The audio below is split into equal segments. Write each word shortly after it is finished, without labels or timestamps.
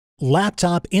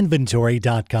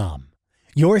LaptopInventory.com,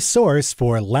 your source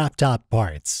for laptop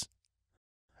parts.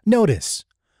 Notice,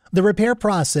 the repair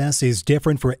process is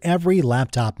different for every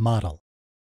laptop model.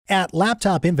 At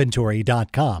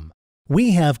LaptopInventory.com,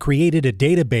 we have created a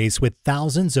database with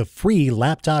thousands of free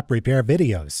laptop repair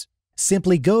videos.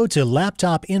 Simply go to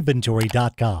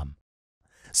LaptopInventory.com.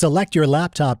 Select your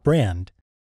laptop brand,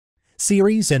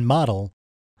 series and model,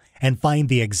 and find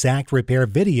the exact repair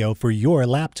video for your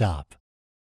laptop.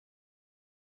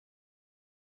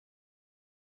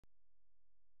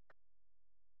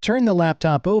 Turn the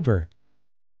laptop over.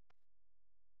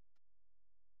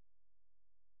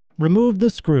 Remove the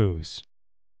screws.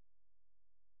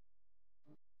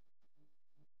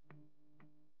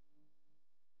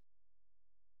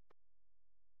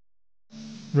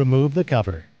 Remove the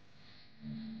cover.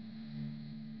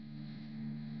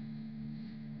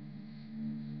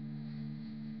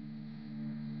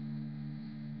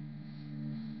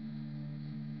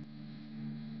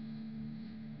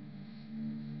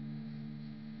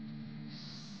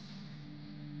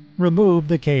 Remove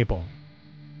the cable.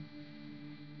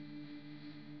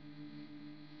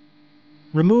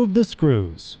 Remove the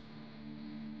screws.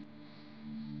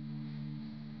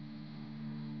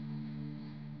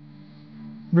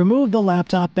 Remove the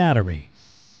laptop battery.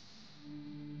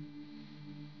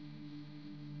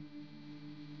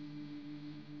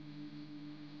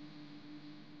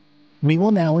 We will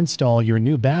now install your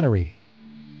new battery.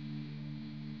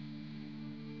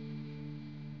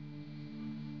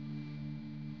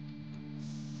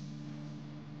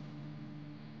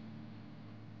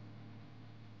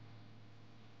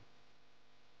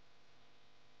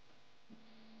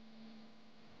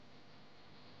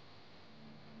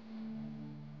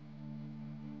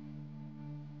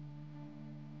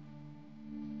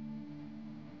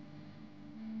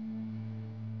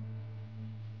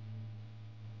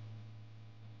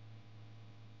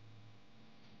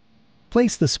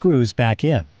 Place the screws back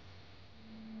in.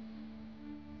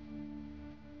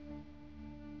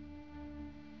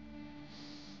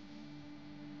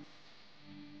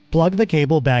 Plug the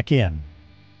cable back in.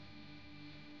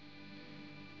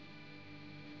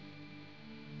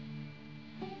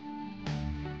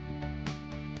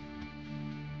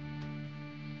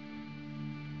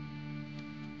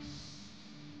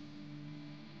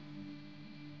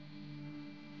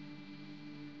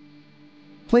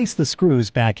 Place the screws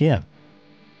back in.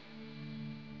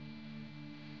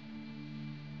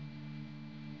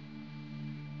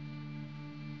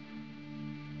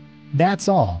 That's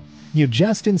all. You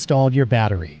just installed your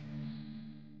battery.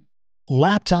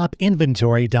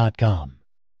 LaptopInventory.com,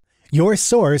 your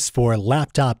source for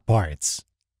laptop parts.